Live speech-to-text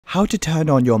How to turn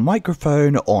on your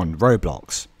microphone on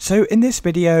Roblox. So in this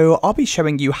video, I'll be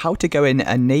showing you how to go and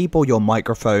enable your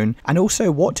microphone and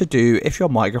also what to do if your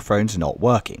microphone's not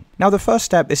working. Now the first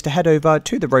step is to head over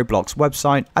to the Roblox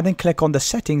website and then click on the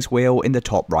settings wheel in the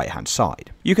top right hand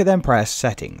side. You can then press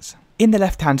settings. In the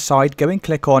left hand side, go and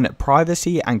click on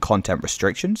privacy and content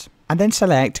restrictions and then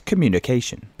select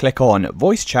communication. Click on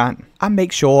voice chat and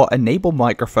make sure enable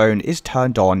microphone is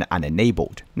turned on and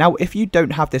enabled. Now if you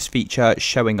don't have this feature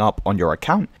showing up on your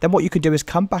account, then what you can do is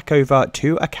come back over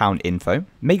to account info,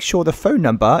 make sure the phone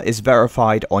number is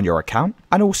verified on your account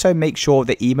and also make sure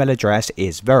the email address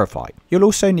is verified. You'll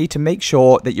also need to make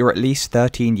sure that you're at least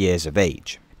 13 years of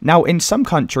age. Now in some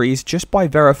countries, just by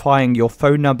verifying your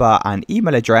phone number and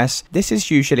email address, this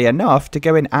is usually enough to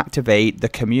go and activate the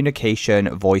communication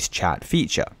voice chat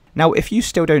feature. Now if you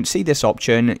still don't see this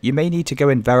option, you may need to go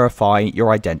and verify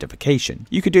your identification.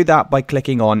 You could do that by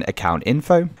clicking on account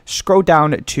info, scroll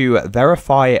down to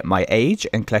verify my age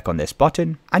and click on this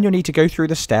button, and you'll need to go through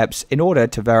the steps in order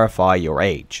to verify your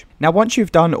age. Now once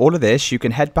you've done all of this, you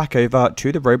can head back over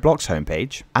to the Roblox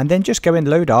homepage and then just go and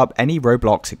load up any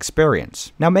Roblox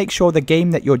experience. Now make sure the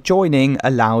game that you're joining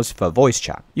allows for voice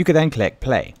chat. You can then click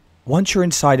play. Once you're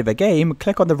inside of a game,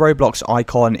 click on the Roblox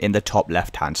icon in the top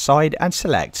left hand side and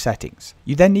select settings.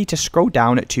 You then need to scroll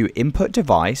down to input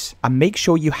device and make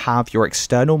sure you have your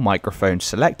external microphone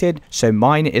selected. So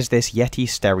mine is this Yeti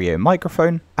stereo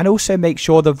microphone, and also make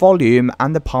sure the volume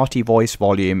and the party voice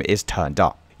volume is turned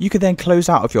up. You can then close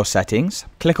out of your settings,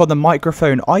 click on the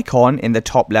microphone icon in the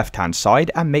top left hand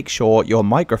side and make sure your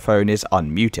microphone is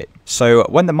unmuted. So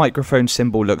when the microphone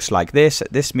symbol looks like this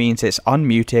means it's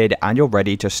unmuted and you're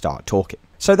ready to start talking.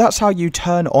 So that's how you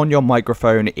turn on your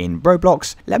microphone in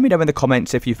Roblox. Let me know in the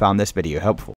comments if you found this video helpful.